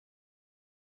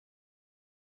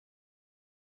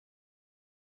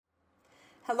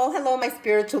Hello, hello, my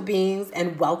spiritual beings,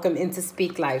 and welcome into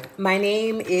Speak Life. My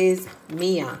name is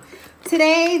Mia.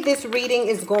 Today, this reading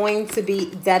is going to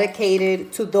be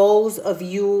dedicated to those of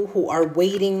you who are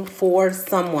waiting for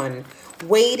someone,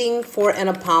 waiting for an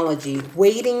apology,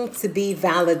 waiting to be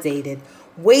validated,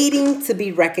 waiting to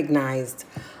be recognized.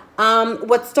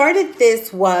 What started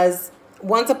this was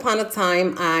once upon a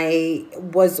time, I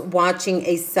was watching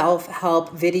a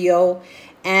self-help video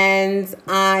and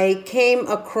I came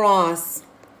across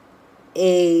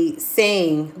a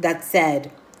saying that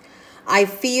said, I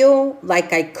feel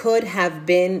like I could have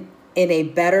been in a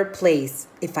better place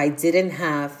if I didn't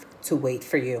have to wait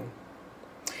for you.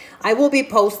 I will be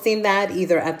posting that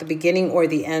either at the beginning or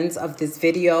the ends of this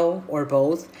video or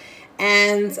both.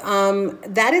 And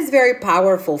that is very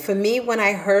powerful. For me, when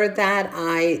I heard that,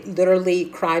 I literally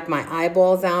cried my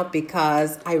eyeballs out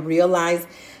because I realized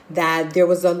that there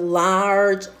was a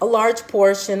large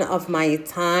portion of my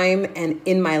time and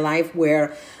in my life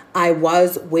where I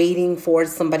was waiting for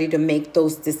somebody to make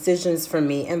those decisions for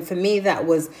me. And for me, that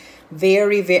was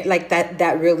very, like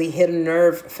that really hit a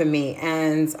nerve for me.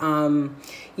 And,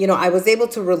 you know, I was able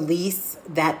to release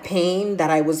that pain that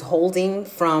I was holding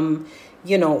from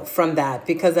that,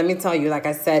 because let me tell you, like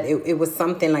I said, it was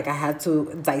something like I had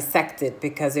to dissect it,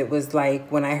 because it was like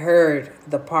when I heard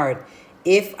the part,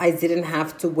 if I didn't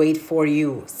have to wait for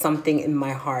you, something in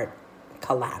my heart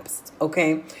collapsed.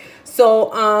 Okay.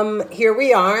 So here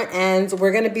we are, and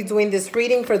we're going to be doing this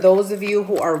reading for those of you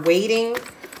who are waiting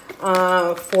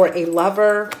for a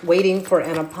lover, waiting for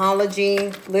an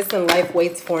apology. Listen, life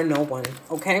waits for no one.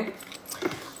 Okay.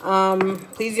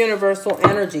 Please, universal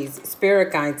energies,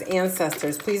 spirit guides,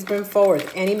 ancestors, please bring forward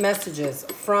any messages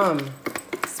from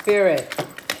spirit.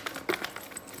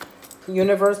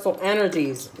 Universal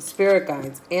energies, spirit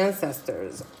guides,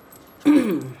 ancestors.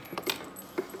 These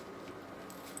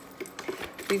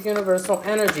universal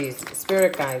energies,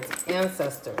 spirit guides,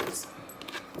 ancestors.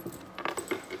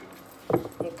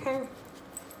 Okay.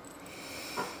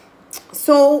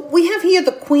 So we have here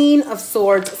the Queen of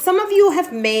Swords. Some of you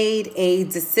have made a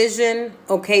decision.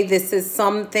 Okay, this is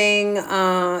something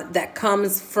that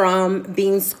comes from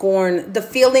being scorned. The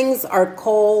feelings are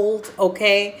cold.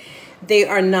 Okay. They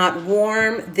are not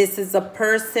warm. This is a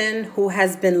person who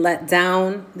has been let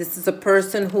down. This is a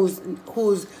person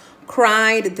who's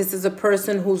cried. This is a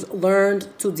person who's learned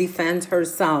to defend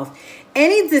herself.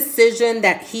 Any decision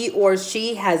that he or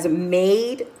she has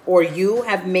made or you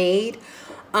have made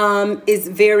is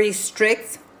very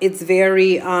strict. It's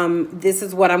very, this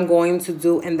is what I'm going to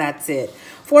do, and that's it.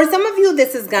 For some of you,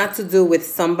 this has got to do with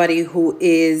somebody who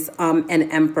is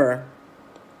an emperor.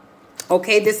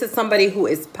 Okay, this is somebody who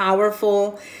is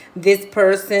powerful. This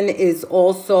person is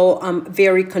also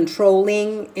very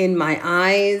controlling in my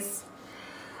eyes.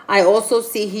 I also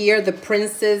see here the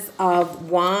Princess of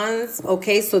Wands.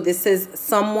 Okay, so this is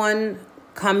someone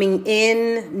coming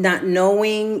in, not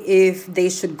knowing if they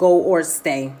should go or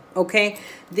stay. Okay,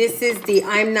 this is the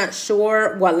I'm not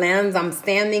sure what lands I'm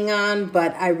standing on,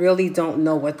 but I really don't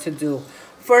know what to do.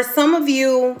 For some of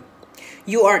you,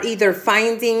 you are either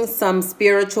finding some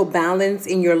spiritual balance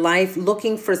in your life,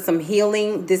 looking for some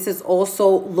healing. This is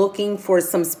also looking for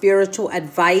some spiritual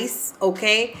advice,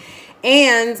 okay?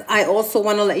 And I also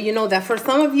want to let you know that for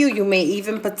some of you, you may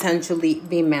even potentially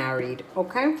be married,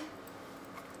 okay?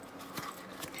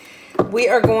 We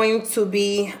are going to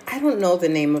be, I don't know the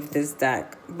name of this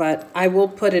deck, but I will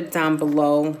put it down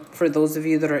below for those of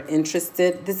you that are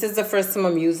interested. This is the first time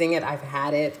I'm using it. I've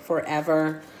had it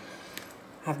forever.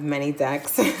 I have many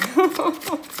decks,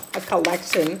 a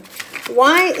collection.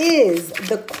 Why is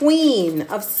the Queen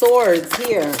of Swords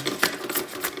here?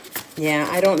 Yeah,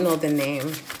 I don't know the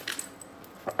name.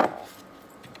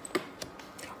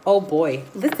 Oh boy,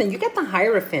 listen, you get the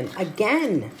Hierophant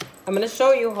again. I'm going to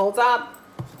show you, hold up.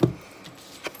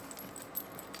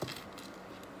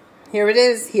 Here it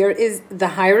is. Here is the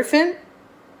Hierophant.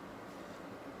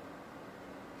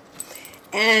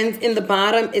 And in the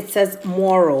bottom, it says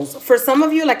morals. For some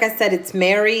of you, like I said, it's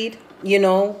married, you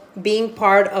know, being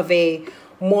part of a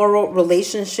moral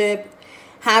relationship,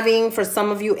 having, for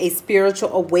some of you, a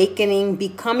spiritual awakening,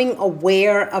 becoming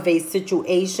aware of a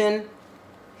situation.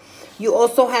 You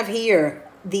also have here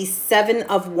the Seven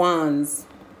of Wands.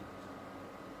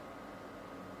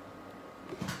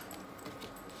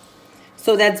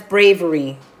 So that's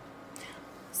bravery.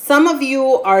 Some of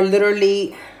you are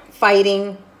literally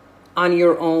fighting on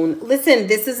your own. Listen,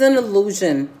 this is an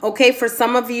illusion. Okay, for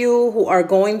some of you who are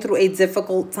going through a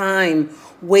difficult time,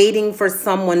 waiting for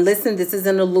someone, listen, this is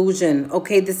an illusion.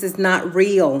 Okay, this is not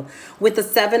real. With the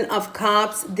Seven of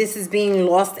Cups, this is being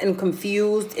lost and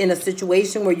confused in a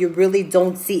situation where you really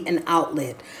don't see an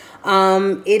outlet.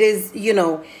 It is, you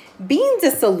know, being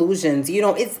disillusioned. You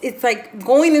know, it's like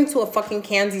going into a fucking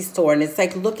candy store and it's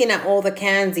like looking at all the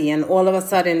candy and all of a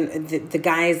sudden the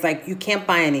guy is like, you can't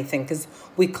buy anything because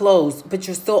we closed, but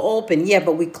you're still open. Yeah,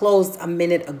 but we closed a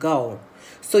minute ago.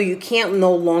 So you can't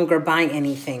no longer buy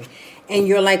anything. And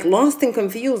you're like lost and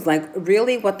confused. Like,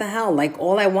 really? What the hell? Like,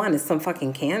 all I want is some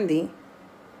fucking candy.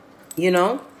 You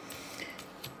know?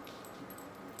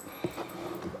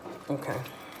 Okay.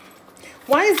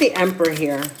 Why is the Emperor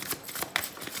here?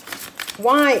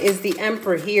 Why is the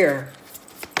Emperor here?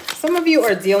 Some of you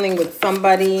are dealing with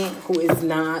somebody who is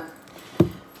not.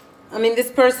 I mean,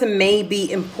 this person may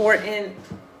be important.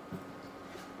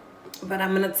 But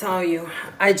I'm going to tell you,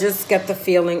 I just get the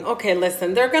feeling, okay,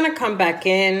 listen, they're going to come back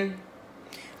in.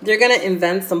 They're going to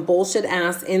invent some bullshit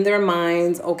ass in their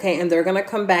minds, okay? And they're going to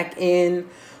come back in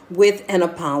with an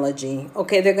apology,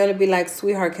 okay? They're going to be like,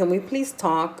 sweetheart, can we please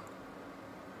talk?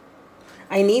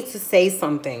 I need to say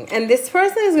something. And this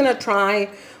person is going to try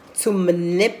to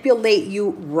manipulate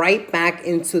you right back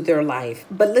into their life.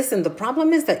 But listen, the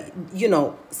problem is that, you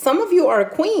know, some of you are a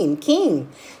queen, king.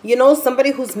 You know,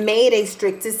 somebody who's made a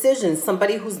strict decision.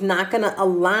 Somebody who's not going to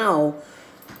allow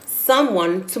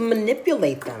someone to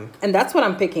manipulate them. And that's what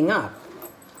I'm picking up.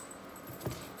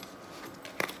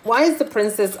 Why is the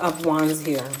Princess of Wands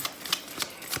here?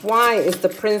 Why is the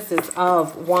Princess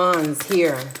of Wands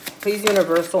here? Please,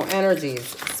 universal energies.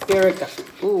 Spirit.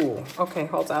 Ooh, okay,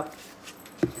 hold up.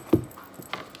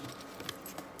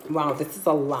 Wow, this is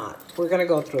a lot. We're going to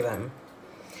go through them.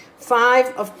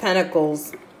 5 of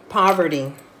Pentacles,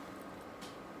 poverty.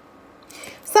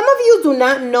 Some of you do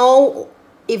not know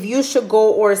if you should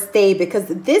go or stay because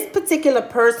this particular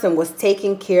person was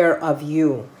taking care of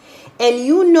you. And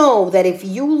you know that if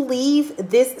you leave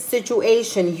this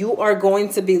situation, you are going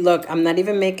to be, look, I'm not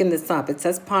even making this up. It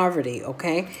says poverty,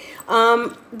 okay?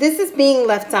 This is being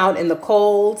left out in the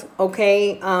cold,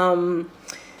 okay?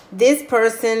 This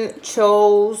person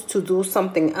chose to do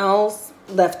something else,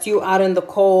 left you out in the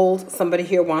cold. Somebody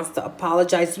here wants to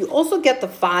apologize. You also get the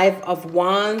 5 of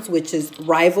Wands, which is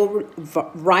rivalry,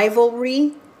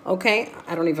 okay?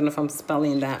 I don't even know if I'm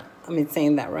spelling that. I mean,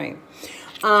 saying that right.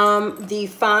 The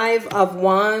 5 of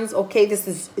Wands, okay, this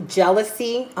is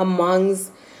jealousy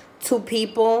amongst 2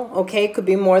 people, okay? Could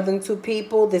be more than 2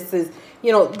 people. This is,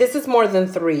 you know, this is more than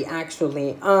 3,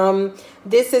 actually.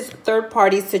 This is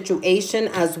third-party situation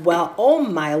as well. Oh,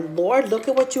 my Lord, look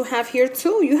at what you have here,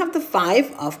 too. You have the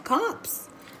 5 of Cups.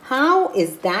 How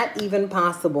is that even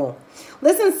possible?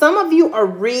 Listen, some of you are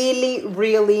really,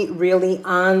 really, really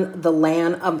on the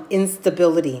land of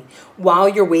instability while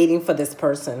you're waiting for this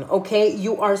person, okay?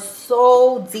 You are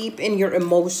so deep in your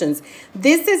emotions.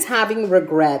 This is having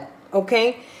regret,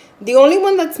 okay? The only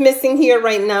one that's missing here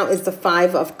right now is the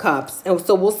 5 of Cups. And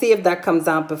so we'll see if that comes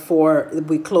out before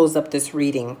we close up this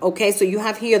reading. Okay, so you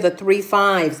have here the 3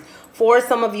 5s. For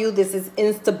some of you, this is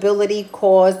instability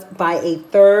caused by a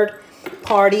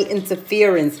third-party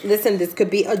interference. Listen, this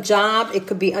could be a job. It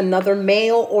could be another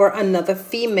male or another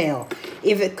female.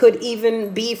 If it could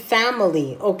even be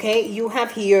family, okay? You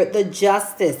have here the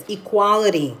justice,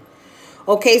 equality.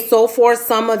 Okay, so for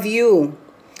some of you,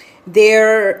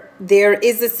 there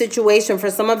is a situation. For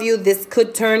some of you, this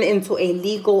could turn into a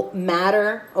legal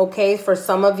matter, okay? For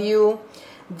some of you,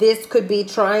 this could be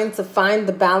trying to find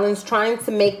the balance, trying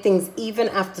to make things even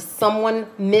after someone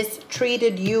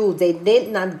mistreated you. They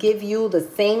did not give you the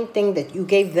same thing that you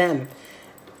gave them.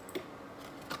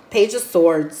 Page of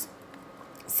Swords.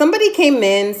 Somebody came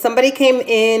in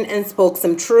and spoke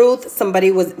some truth. Somebody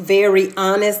was very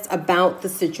honest about the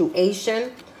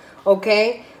situation,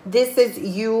 okay? This is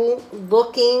you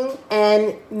looking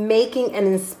and making an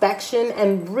inspection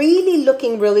and really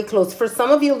looking really close. For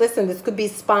some of you, listen, this could be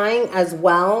spying as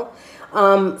well.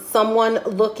 Someone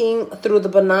looking through the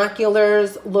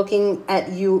binoculars, looking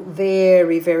at you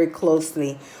very, very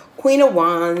closely. Queen of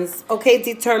Wands, okay,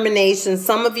 determination.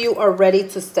 Some of you are ready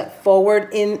to step forward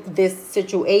in this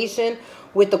situation.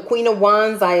 With the Queen of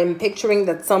Wands, I am picturing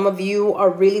that some of you are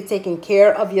really taking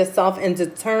care of yourself and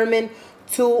determined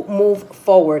to move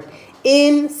forward.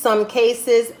 In some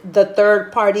cases, the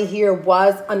third party here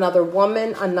was another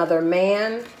woman, another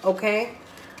man, okay?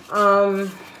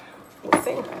 Let's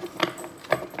see.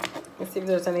 Let's see if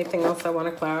there's anything else I want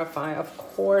to clarify. Of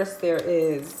course there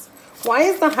is. Why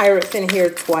is the Hierophant here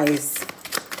twice?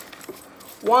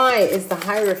 Why is the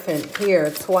Hierophant here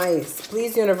twice?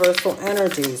 Please, universal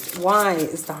energies. Why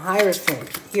is the Hierophant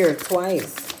here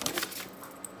twice?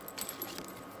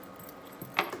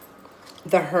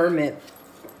 The Hermit.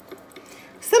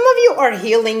 Some of you are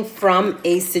healing from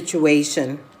a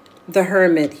situation. The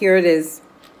Hermit. Here it is.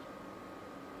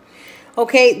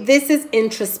 Okay, this is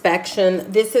introspection.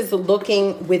 This is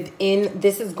looking within.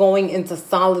 This is going into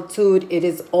solitude. It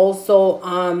is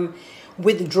also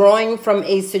withdrawing from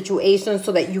a situation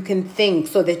so that you can think,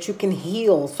 so that you can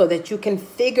heal, so that you can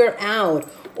figure out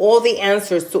all the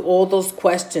answers to all those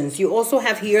questions. You also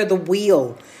have here the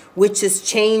wheel, which is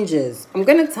changes. I'm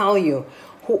going to tell you,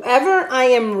 whoever I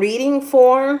am reading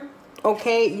for,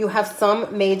 okay, you have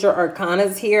some major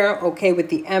arcanas here, okay, with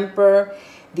the Emperor,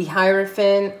 the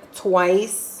Hierophant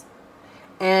twice,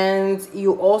 and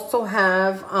you also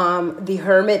have the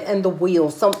Hermit and the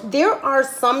Wheel. So there are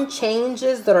some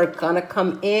changes that are gonna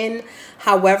come in.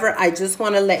 However, I just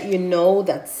want to let you know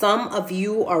that some of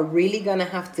you are really gonna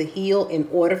have to heal in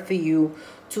order for you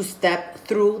to step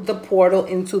through the portal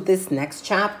into this next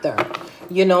chapter,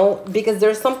 you know, because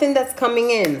there's something that's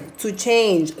coming in to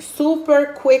change super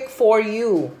quick for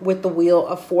you with the Wheel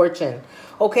of Fortune.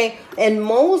 Okay, and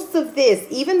most of this,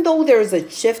 even though there's a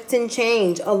shift and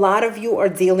change, a lot of you are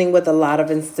dealing with a lot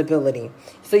of instability.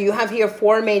 So you have here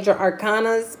 4 major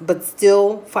arcanas, but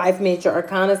still 5 major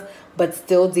arcanas, but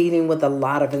still dealing with a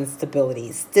lot of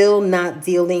instability. Still not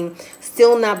being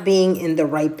in the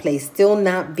right place. Still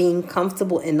not being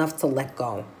comfortable enough to let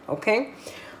go. Okay?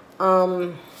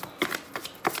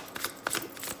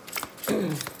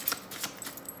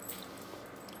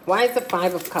 Why is the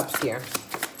 5 of Cups here?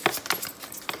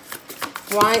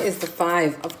 Why is the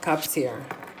 5 of Cups here?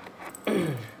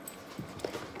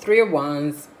 3 of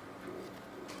Wands.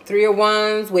 3 of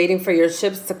Wands, waiting for your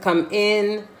ships to come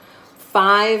in.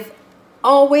 5.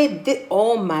 Oh, wait.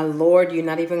 Oh, my Lord. You're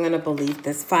not even going to believe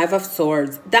this. 5 of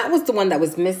Swords. That was the one that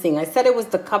was missing. I said it was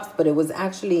the Cups, but it was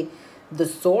actually the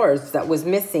Swords that was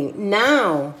missing.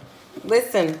 Now,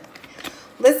 listen.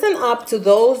 Listen up to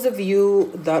those of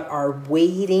you that are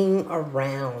waiting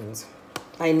around.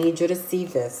 I need you to see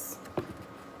this.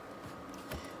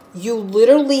 You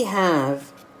literally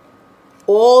have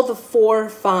all the 4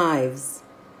 5s,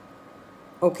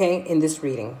 okay, in this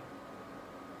reading.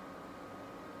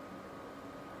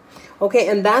 Okay,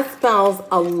 and that spells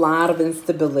a lot of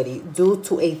instability due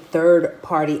to a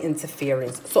third-party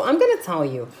interference. So I'm going to tell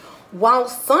you, while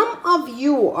some of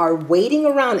you are waiting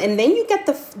around, and then you get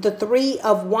the 3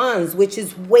 of Wands, which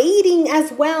is waiting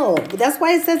as well. That's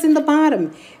why it says in the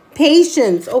bottom,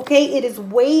 patience, okay? It is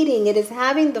waiting. It is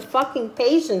having the fucking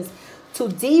patience to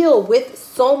deal with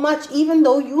so much, even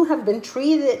though you have been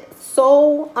treated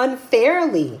so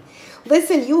unfairly.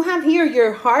 Listen, you have here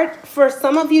your heart. For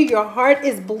some of you, your heart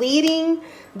is bleeding.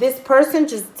 This person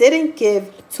just didn't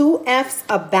give 2 F's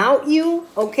about you,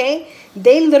 okay?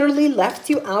 They literally left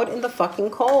you out in the fucking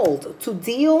cold to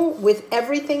deal with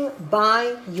everything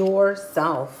by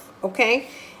yourself, okay?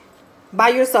 By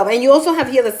yourself. And you also have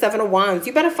here the 7 of Wands.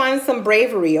 You better find some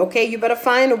bravery, okay? You better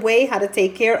find a way how to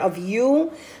take care of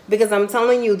you, because I'm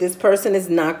telling you, this person is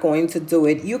not going to do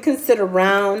it. You can sit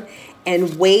around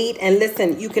and wait and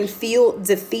listen. You can feel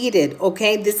defeated,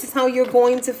 okay? This is how you're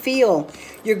going to feel.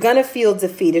 You're going to feel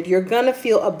defeated. You're going to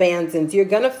feel abandoned. You're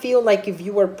going to feel like if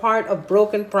you were part of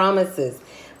broken promises.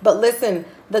 But listen,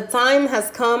 the time has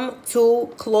come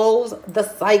to close the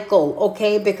cycle,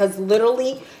 okay? Because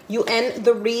literally you end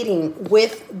the reading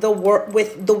with the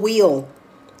wheel,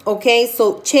 okay?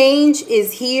 So change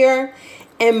is here.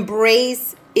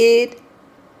 Embrace it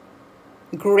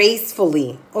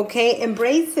gracefully, okay?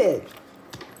 Embrace it.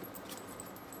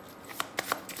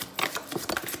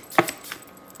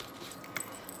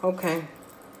 Okay.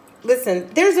 Listen,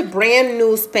 there's a brand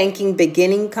new spanking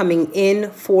beginning coming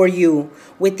in for you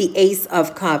with the Ace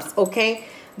of Cups, okay?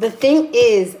 The thing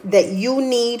is that you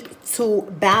need to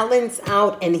balance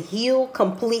out and heal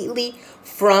completely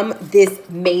from this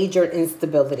major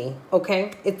instability,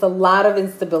 okay? It's a lot of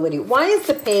instability. Why is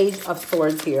the Page of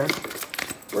Swords here?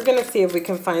 We're going to see if we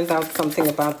can find out something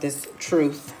about this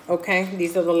truth, okay?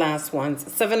 These are the last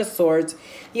ones. 7 of Swords.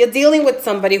 You're dealing with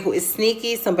somebody who is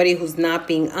sneaky, somebody who's not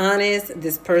being honest.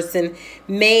 This person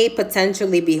may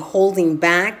potentially be holding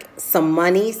back some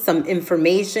money, some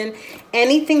information,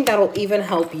 anything that'll even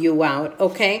help you out,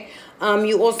 okay?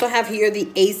 You also have here the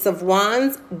Ace of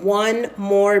Wands. One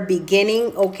more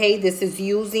beginning, okay? This is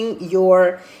using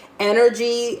your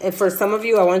energy. And for some of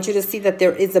you, I want you to see that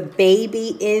there is a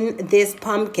baby in this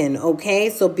pumpkin,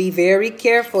 okay? So be very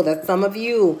careful that some of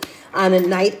you on a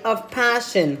night of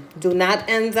passion do not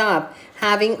end up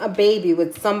having a baby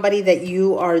with somebody that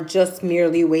you are just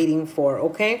merely waiting for,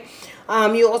 okay?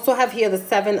 You also have here the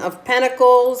 7 of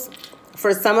Pentacles.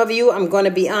 For some of you, I'm going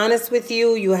to be honest with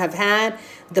you, you have had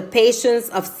the patience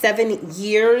of 7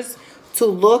 years to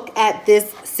look at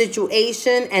this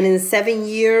situation, and in 7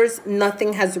 years,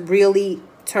 nothing has really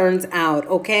turns out,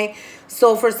 okay?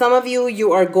 So for some of you,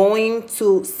 you are going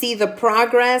to see the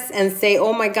progress and say,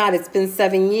 oh my God, it's been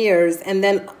 7 years. And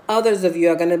then others of you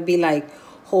are going to be like,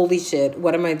 holy shit,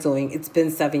 what am I doing? It's been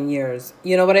 7 years.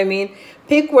 You know what I mean?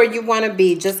 Pick where you want to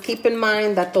be. Just keep in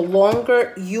mind that the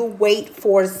longer you wait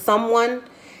for someone,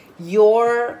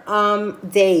 your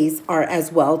days are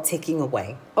as well ticking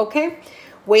away. Okay?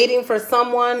 Waiting for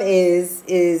someone is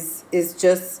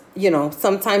just, you know,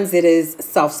 sometimes it is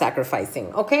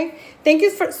self-sacrificing. Okay? Thank you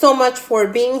so much for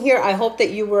being here. I hope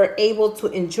that you were able to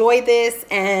enjoy this,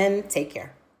 and take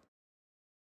care.